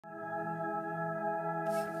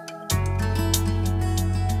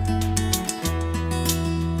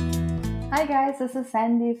Hi guys, this is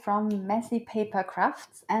Sandy from Messy Paper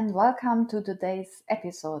Crafts and welcome to today's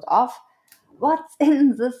episode of What's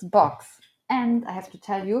in this box? And I have to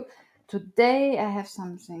tell you, today I have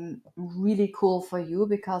something really cool for you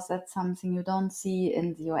because that's something you don't see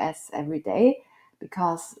in the US every day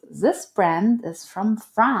because this brand is from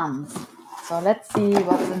France. So let's see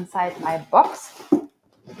what's inside my box.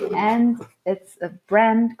 And it's a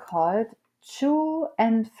brand called Chou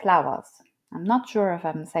Flowers. I'm not sure if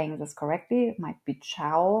I'm saying this correctly. It might be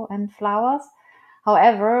Chou and Flowers.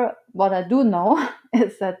 However, what I do know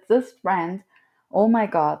is that this brand, oh my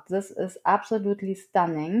god, this is absolutely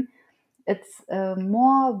stunning. It's a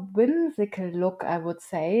more whimsical look, I would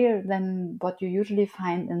say, than what you usually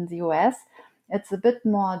find in the US. It's a bit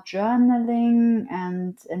more journaling,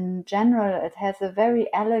 and in general, it has a very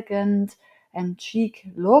elegant and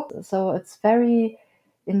chic look. So it's very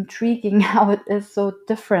intriguing how it is so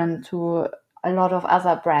different to a lot of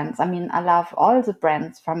other brands. I mean, I love all the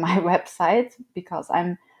brands from my website because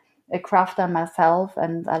I'm a crafter myself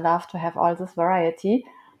and I love to have all this variety.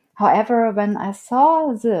 However, when I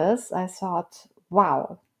saw this, I thought,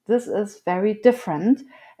 wow, this is very different.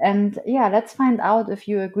 And yeah, let's find out if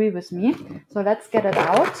you agree with me. So let's get it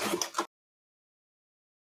out.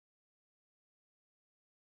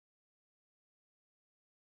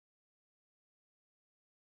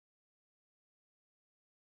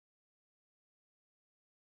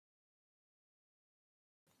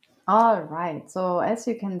 All right, so as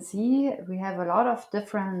you can see, we have a lot of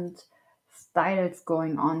different styles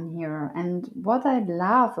going on here. And what I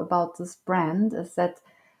love about this brand is that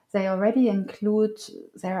they already include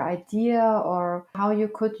their idea or how you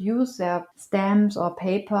could use their stamps or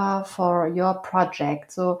paper for your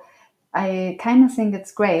project. So I kind of think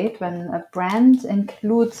it's great when a brand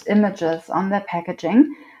includes images on their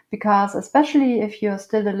packaging because, especially if you're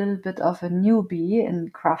still a little bit of a newbie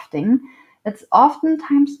in crafting, it's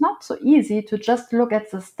oftentimes not so easy to just look at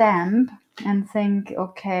the stamp and think,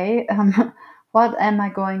 okay, what am I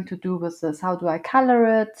going to do with this? How do I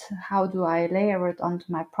color it? How do I layer it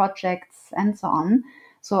onto my projects and so on?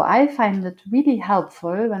 So I find it really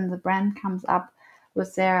helpful when the brand comes up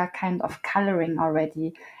with their kind of coloring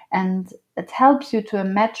already. And it helps you to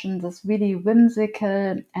imagine this really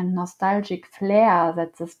whimsical and nostalgic flair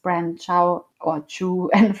that this brand Chow or Chou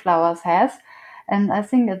and Flowers has. And I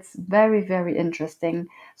think it's very, very interesting.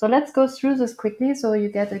 So let's go through this quickly so you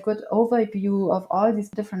get a good overview of all these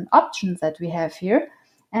different options that we have here.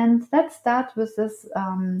 And let's start with this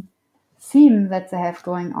theme that they have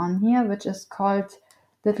going on here, which is called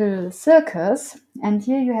Little Circus. And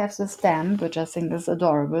here you have the stamp, which I think is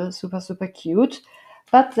adorable, super, super cute.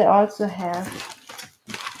 But they also have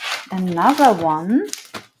another one.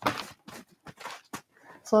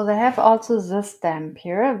 So they have also this stamp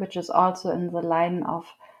here, which is also in the line of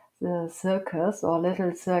the circus or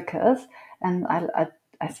little circus. And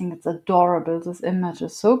I think it's adorable. This image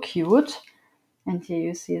is so cute. And here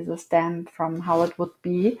you see the stamp from how it would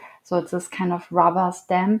be. So it's this kind of rubber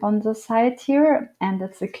stamp on the side here. And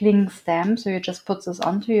it's a cling stamp. So you just put this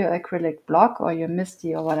onto your acrylic block or your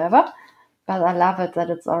Misty or whatever. But I love it that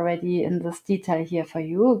it's already in this detail here for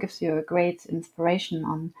you. It gives you a great inspiration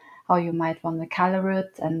on how you might want to color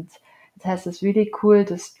it. And it has this really cool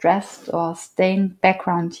distressed or stained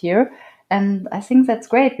background here. And I think that's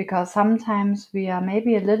great because sometimes we are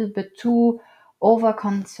maybe a little bit too over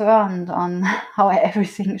concerned on how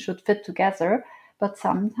everything should fit together. But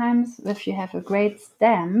sometimes if you have a great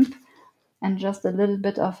stamp, and just a little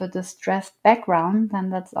bit of a distressed background, then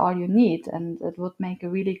that's all you need. And it would make a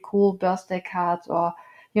really cool birthday card or,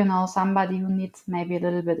 somebody who needs maybe a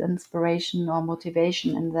little bit inspiration or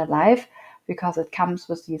motivation in their life because it comes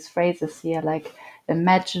with these phrases here like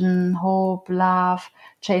imagine, hope, love,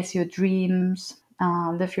 chase your dreams,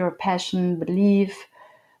 live your passion, believe.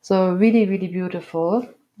 So really, really beautiful.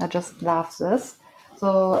 I just love this.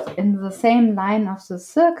 So in the same line of the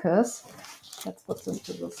circus, let's put them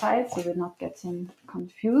to the side so we're not getting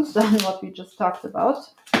confused on what we just talked about.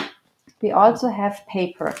 We also have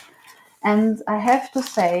paper. And I have to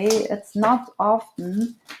say, it's not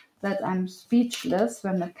often that I'm speechless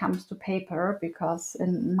when it comes to paper because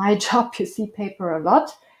in my job you see paper a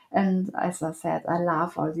lot. And as I said, I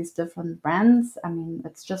love all these different brands. I mean,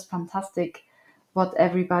 it's just fantastic what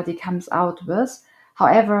everybody comes out with.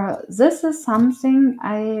 However, this is something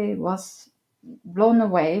I was blown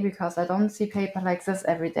away because I don't see paper like this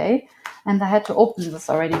every day. And I had to open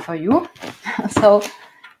this already for you. So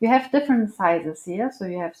you have different sizes here. So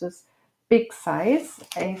you have this big size,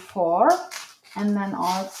 A4, and then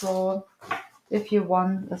also if you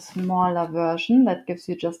want a smaller version that gives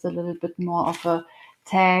you just a little bit more of a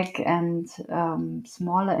tag and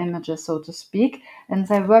smaller images, so to speak, and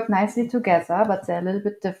they work nicely together, but they're a little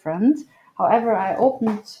bit different. However, I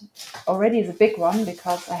opened already the big one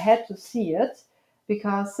because I had to see it,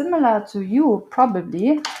 because similar to you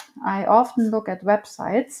probably, I often look at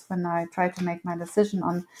websites when I try to make my decision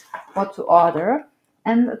on what to order,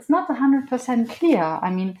 and it's not 100% clear. I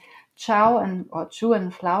mean, Chou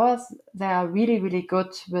and Flowers, they are really, really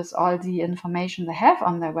good with all the information they have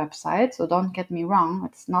on their website. So don't get me wrong,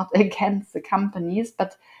 it's not against the companies,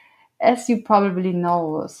 but as you probably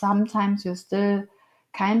know, sometimes you're still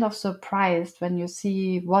kind of surprised when you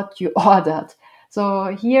see what you ordered. So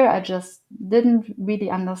here I just didn't really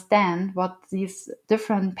understand what these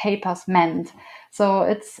different papers meant. So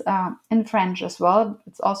it's in French as well.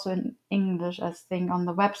 It's also in English, I think, on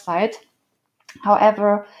the website.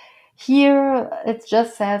 However, here it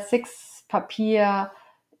just says 6 papier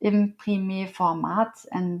imprimé format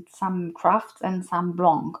and some craft and some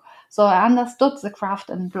blanc. So I understood the craft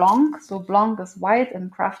and blanc. So blanc is white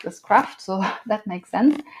and craft is craft. So that makes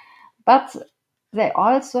sense. But they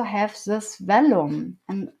also have this vellum,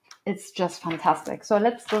 and it's just fantastic. So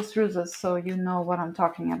let's go through this so you know what I'm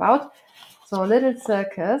talking about. So Little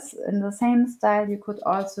Circus, in the same style, you could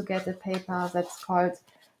also get a paper that's called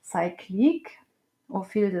Cyclique or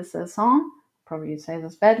Fil de Saison. Probably say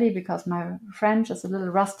this badly because my French is a little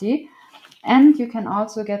rusty. And you can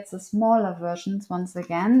also get the smaller versions once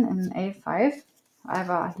again in A5.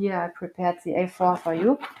 However, here I prepared the A4 for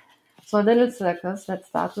you. So Little Circus, let's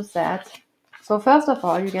start with that. So first of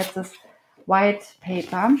all, you get this white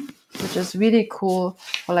paper, which is really cool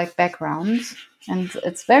for like backgrounds. And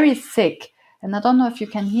it's very thick. And I don't know if you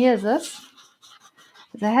can hear this.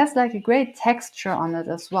 It has like a great texture on it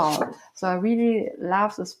as well. So I really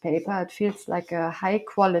love this paper. It feels like a high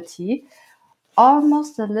quality,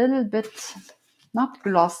 almost a little bit, not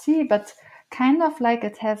glossy, but kind of like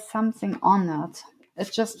it has something on it.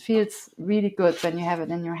 It just feels really good when you have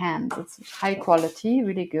it in your hands. It's high quality,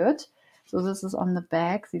 really good. So this is on the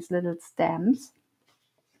back, these little stamps.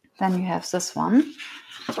 Then you have this one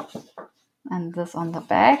and this on the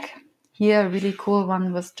back. Here, a really cool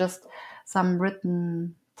one with just some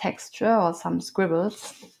written texture or some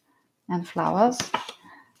scribbles and flowers.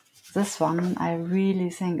 This one I really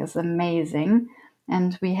think is amazing.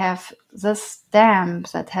 And we have this stamp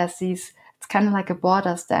that has these, it's kind of like a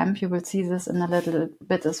border stamp. You will see this in a little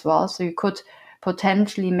bit as well. So you could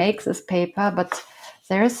potentially make this paper, but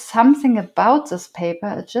there is something about this paper.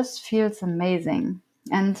 It just feels amazing.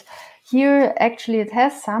 And here, actually, it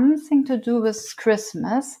has something to do with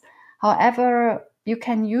Christmas. However, you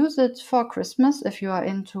can use it for Christmas if you are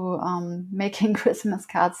into making Christmas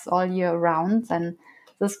cards all year round, then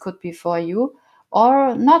this could be for you.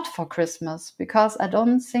 Or not for Christmas, because I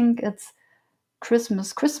don't think it's Christmas.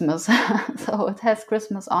 So it has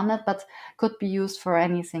Christmas on it, but could be used for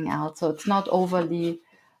anything else. So it's not overly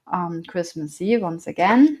Christmassy. Once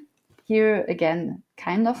again, here again,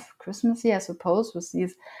 kind of Christmassy, I suppose, with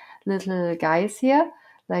these little guys here,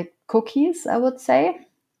 like cookies, I would say.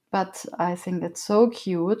 But I think it's so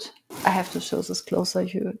cute. I have to show this closer.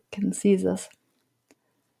 You can see this.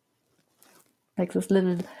 Like this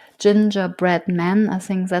little gingerbread man. I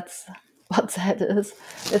think that's what that is.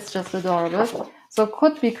 It's just adorable. So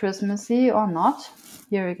could be Christmassy or not.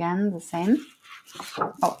 Here again, the same.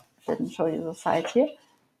 Oh, didn't show you the side here.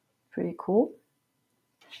 Pretty cool.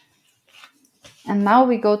 And now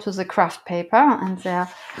we go to the craft paper, and they're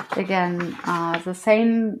again the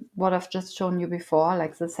same what I've just shown you before,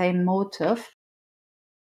 like the same motif.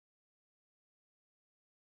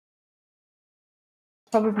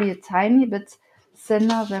 Probably a tiny bit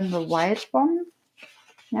thinner than the white one.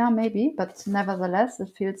 Yeah, maybe, but nevertheless,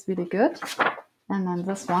 it feels really good. And then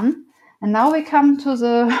this one. And now we come to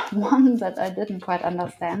the one that I didn't quite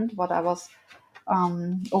understand what I was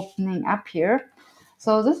opening up here.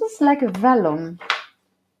 So this is like a vellum.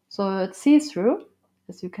 So it's see-through,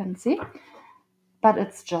 as you can see. But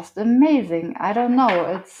it's just amazing. I don't know.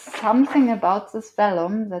 It's something about this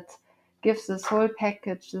vellum that gives this whole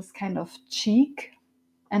package this kind of cheek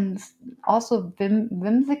and also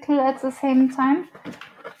whimsical at the same time.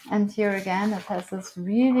 And here again, it has this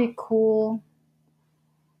really cool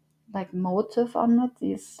like motif on it.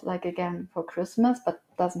 These like again for Christmas, but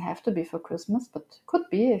doesn't have to be for Christmas, but could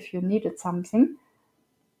be if you needed something.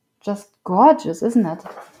 Just gorgeous, isn't it?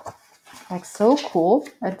 Like so cool.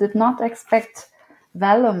 I did not expect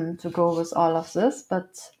vellum to go with all of this,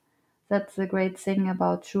 but that's the great thing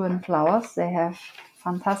about Chou and Flowers. They have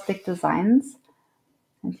fantastic designs.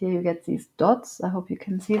 And here you get these dots. I hope you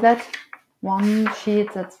can see that. One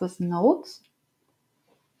sheet that's with notes.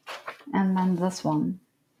 And then this one.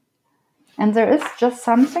 And there is just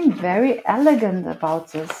something very elegant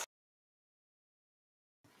about this.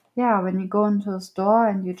 Yeah, when you go into a store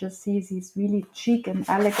and you just see these really chic and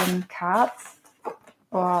elegant cards,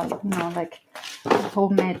 or like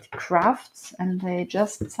homemade crafts, and they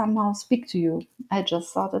just somehow speak to you. I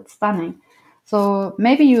just thought it's stunning. So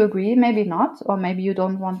maybe you agree, maybe not, or maybe you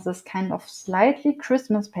don't want this kind of slightly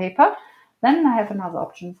Christmas paper. Then I have another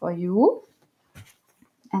option for you,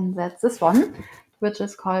 and that's this one, which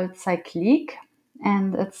is called Cyclique.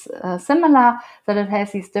 And it's similar that it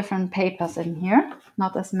has these different papers in here,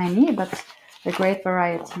 not as many, but a great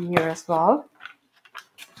variety here as well.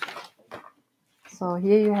 So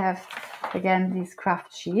here you have, again, these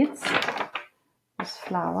craft sheets with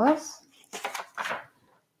flowers.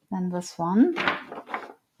 Then this one.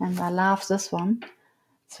 And I love this one.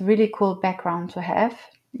 It's a really cool background to have,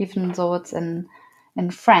 even though it's in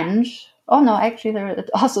French. Oh no, actually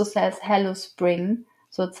it also says Hello Spring.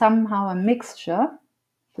 So it's somehow a mixture,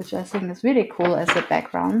 which I think is really cool as a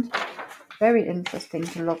background. Very interesting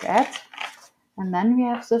to look at. And then we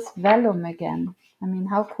have this vellum again. I mean,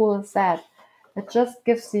 how cool is that? It just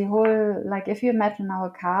gives the whole, like if you imagine our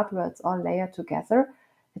card where it's all layered together,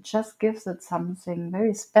 it just gives it something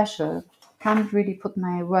very special. Can't really put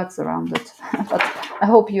my words around it, but I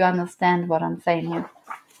hope you understand what I'm saying here.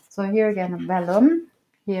 So here again, a vellum.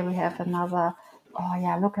 Here we have another. Oh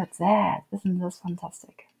yeah, look at that. Isn't this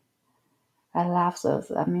fantastic? I love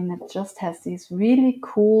this. I mean, it just has these really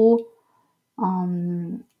cool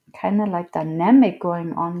kind of like dynamic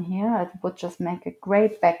going on here. It would just make a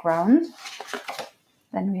great background.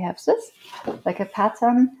 Then we have this, like a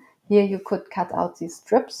pattern. Here you could cut out these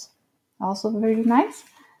strips, also really nice.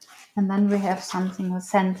 And then we have something with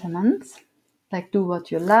sentiments, like do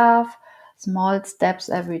what you love, small steps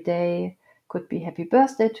every day, could be happy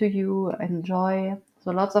birthday to you, enjoy.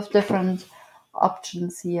 So lots of different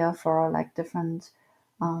options here for like different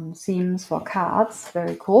themes for cards.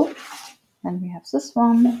 Very cool. Then we have this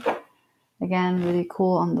one. Again, really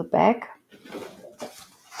cool on the back.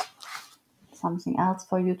 Something else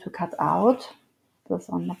for you to cut out. This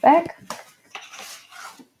on the back.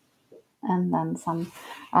 And then some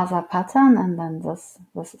other pattern. And then this.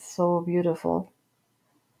 This is so beautiful.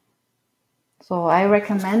 So I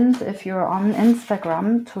recommend, if you're on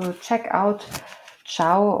Instagram, to check out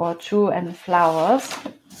Chou Flowers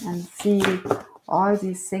and see all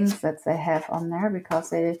these things that they have on there, because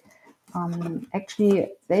they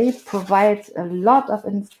they provide a lot of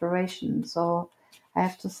inspiration. So I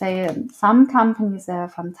have to say, some companies, they are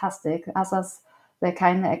fantastic. Others, they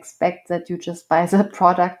kind of expect that you just buy the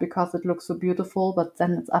product because it looks so beautiful, but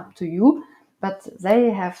then it's up to you. But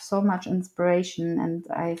they have so much inspiration, and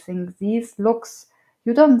I think these looks,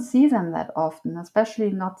 you don't see them that often,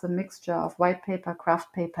 especially not the mixture of white paper,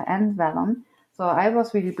 craft paper, and vellum. So I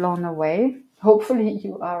was really blown away. Hopefully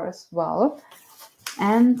you are as well.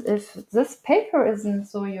 And if this paper isn't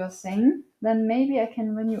so your thing, then maybe I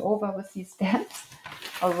can win you over with these stamps.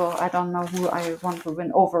 Although I don't know who I want to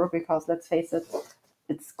win over, because let's face it,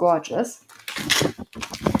 it's gorgeous.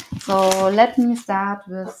 So let me start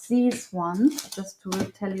with these ones, just to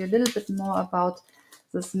tell you a little bit more about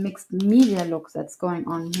this mixed media look that's going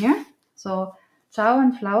on here. So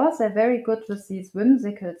Chou Flowers are very good with these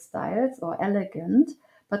whimsical styles or elegant,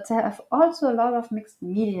 but they have also a lot of mixed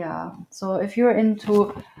media. So if you're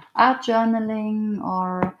into art journaling,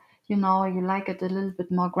 or you like it a little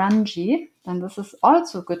bit more grungy, then this is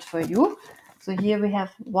also good for you. So here we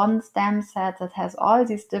have one stamp set that has all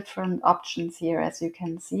these different options here, as you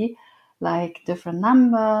can see, like different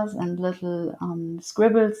numbers and little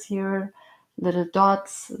scribbles here, little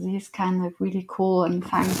dots, these kind of really cool and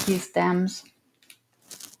funky stamps.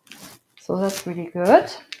 So that's really good.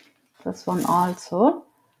 This one also,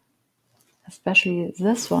 especially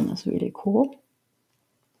this one, is really cool.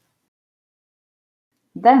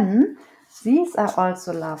 Then these I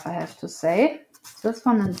also love, I have to say, this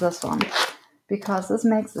one and this one, because this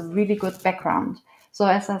makes a really good background. So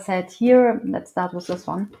as I said here, let's start with this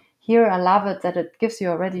one. Here I love it that it gives you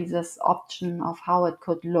already this option of how it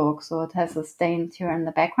could look. So it has a stain here in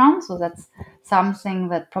the background. So that's something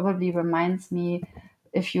that probably reminds me,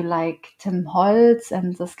 if you like Tim Holtz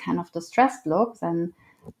and this kind of distressed look, then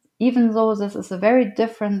even though this is a very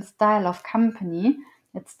different style of company,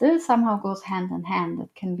 it still somehow goes hand in hand. It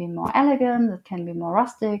can be more elegant, it can be more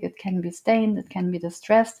rustic, it can be stained, it can be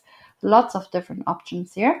distressed. Lots of different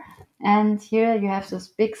options here. And here you have this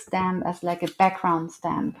big stamp as like a background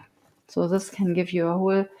stamp. So this can give you a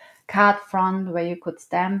whole card front where you could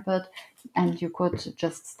stamp it, and you could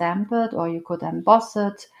just stamp it, or you could emboss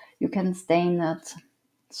it, you can stain it.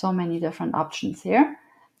 So many different options here.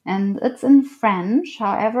 And it's in French.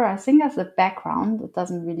 However, I think as a background, it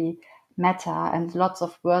doesn't really matter. And lots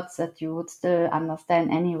of words that you would still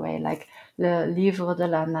understand anyway, like le livre de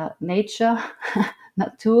la nature,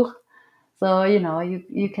 nature. So,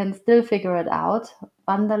 you can still figure it out.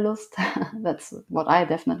 Wanderlust, that's what I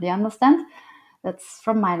definitely understand. That's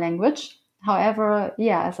from my language. However,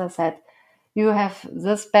 yeah, as I said, you have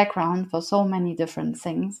this background for so many different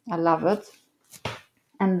things. I love it.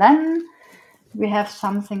 And then we have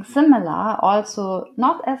something similar, also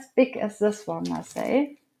not as big as this one, I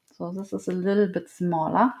say. So this is a little bit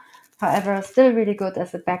smaller. However, still really good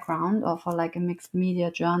as a background or for like a mixed media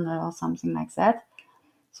journal or something like that.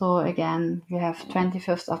 So again, we have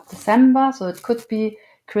 25th of December. So it could be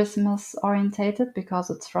Christmas orientated because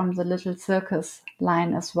it's from the Little Circus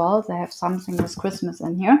line as well. They have something with Christmas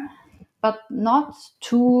in here, but not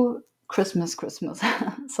too Christmas.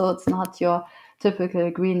 So it's not your typical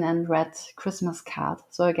green and red Christmas card.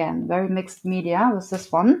 So again, very mixed media with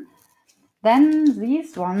this one. Then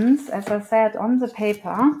these ones, as I said, on the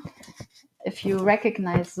paper, if you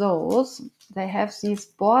recognize those, they have these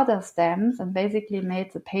border stamps and basically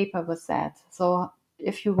made the paper with that. So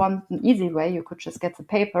if you want an easy way, you could just get the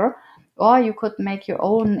paper, or you could make your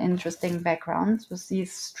own interesting backgrounds with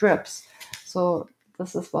these strips. So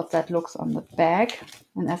this is what that looks on the back.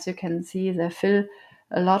 And as you can see, they fill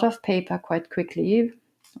a lot of paper quite quickly,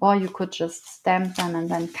 or you could just stamp them and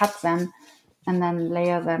then cut them and then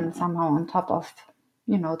layer them somehow on top of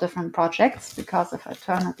different projects. Because if I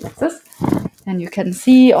turn it like this, then you can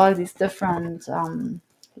see all these different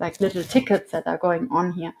like little tickets that are going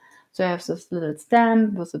on here. So you have this little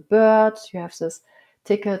stamp with a bird, you have this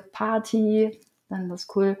ticket party, then this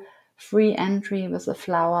cool free entry with a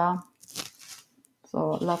flower.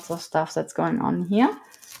 So lots of stuff that's going on here.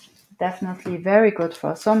 Definitely very good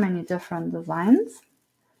for so many different designs.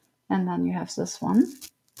 And then you have this one,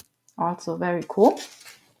 also very cool.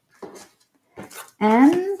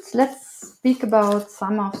 And let's speak about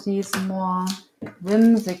some of these more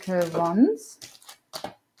whimsical ones.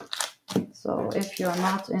 So if you're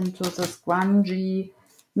not into this grungy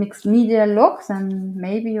mixed media look, then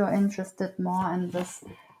maybe you're interested more in this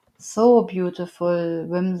so beautiful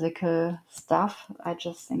whimsical stuff. I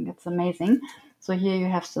just think it's amazing. So here you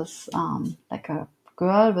have this like a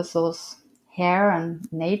girl with those hair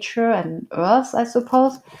and nature and earth, I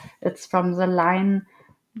suppose. It's from the line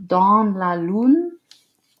Dans la Lune,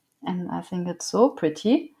 and I think it's so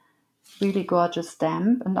pretty. Really gorgeous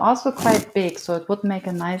stamp and also quite big, so it would make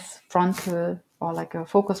a nice frontal or like a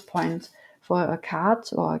focus point for a card,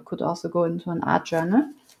 or it could also go into an art journal.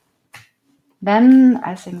 Then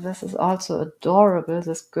I think this is also adorable,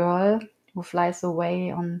 this girl who flies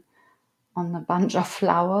away on a bunch of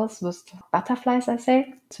flowers with butterflies, I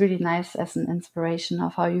say. It's really nice as an inspiration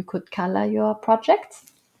of how you could color your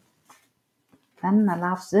projects. Then I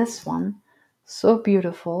love this one, so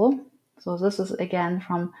beautiful. So this is again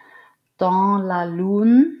from Dans la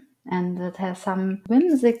Lune, and it has some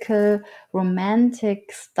whimsical,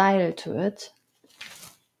 romantic style to it.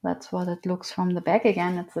 That's what it looks from the back.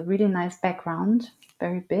 Again, it's a really nice background,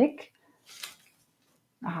 very big.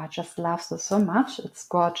 I just love this so much. It's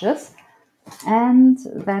gorgeous. And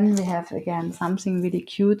then we have again something really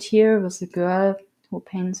cute here with a girl who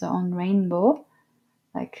paints her own rainbow.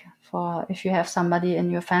 Like for if you have somebody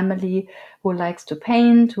in your family who likes to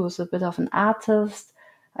paint, who's a bit of an artist,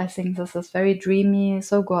 I think this is very dreamy,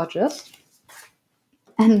 so gorgeous.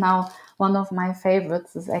 And now one of my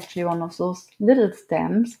favorites is actually one of those little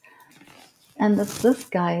stamps. And it's this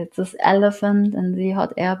guy, it's this elephant in the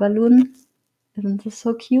hot air balloon. Isn't this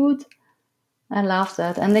so cute? I love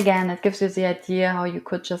that. And again, it gives you the idea how you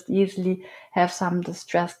could just easily have some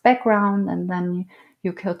distressed background, and then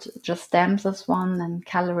you could just stamp this one and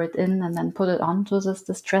color it in and then put it onto this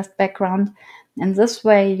distressed background. And this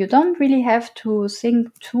way you don't really have to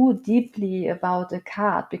think too deeply about a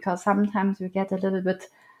card, because sometimes you get a little bit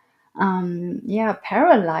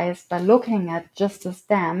paralyzed by looking at just a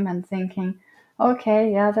stamp and thinking,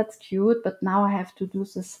 okay, yeah, that's cute, but now I have to do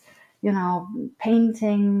this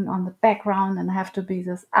painting on the background and I have to be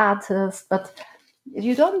this artist. But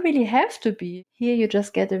you don't really have to be. Here you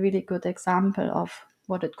just get a really good example of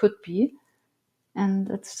what it could be. And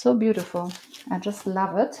it's so beautiful. I just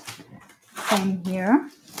love it. Same here.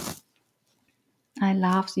 I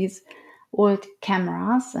love these old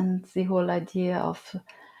cameras and the whole idea of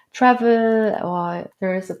travel. Or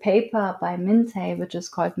there is a paper by Minte which is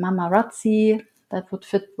called Mamarazzi that would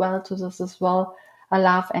fit well to this as well. I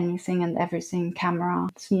love anything and everything camera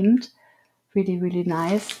themed. Really, really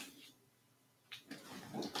nice.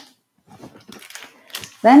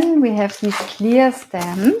 Then we have these clear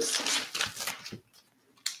stamps.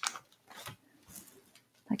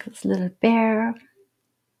 like this little bear.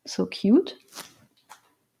 So cute.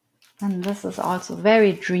 And this is also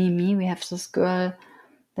very dreamy. We have this girl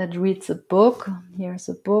that reads a book. Here's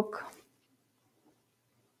a book.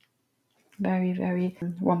 Very, very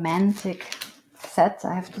romantic set,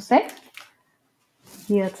 I have to say.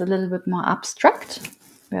 Here it's a little bit more abstract.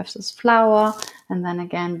 We have this flower, and then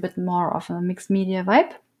again a bit more of a mixed media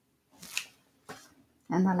vibe.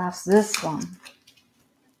 And I love this one.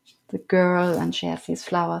 The girl, and she has these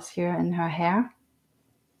flowers here in her hair.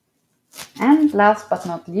 And last but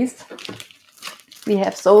not least, we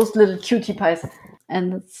have those little cutie pies.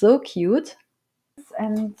 And it's so cute.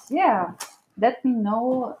 And yeah, let me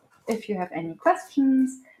know if you have any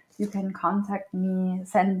questions. You can contact me,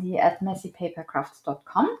 Sandy at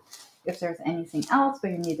messypapercrafts.com. If there's anything else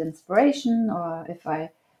where you need inspiration, or if I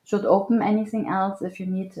should open anything else, if you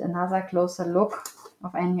need another closer look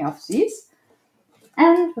of any of these.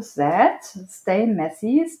 And with that, stay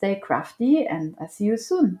messy, stay crafty, and I see you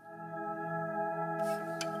soon.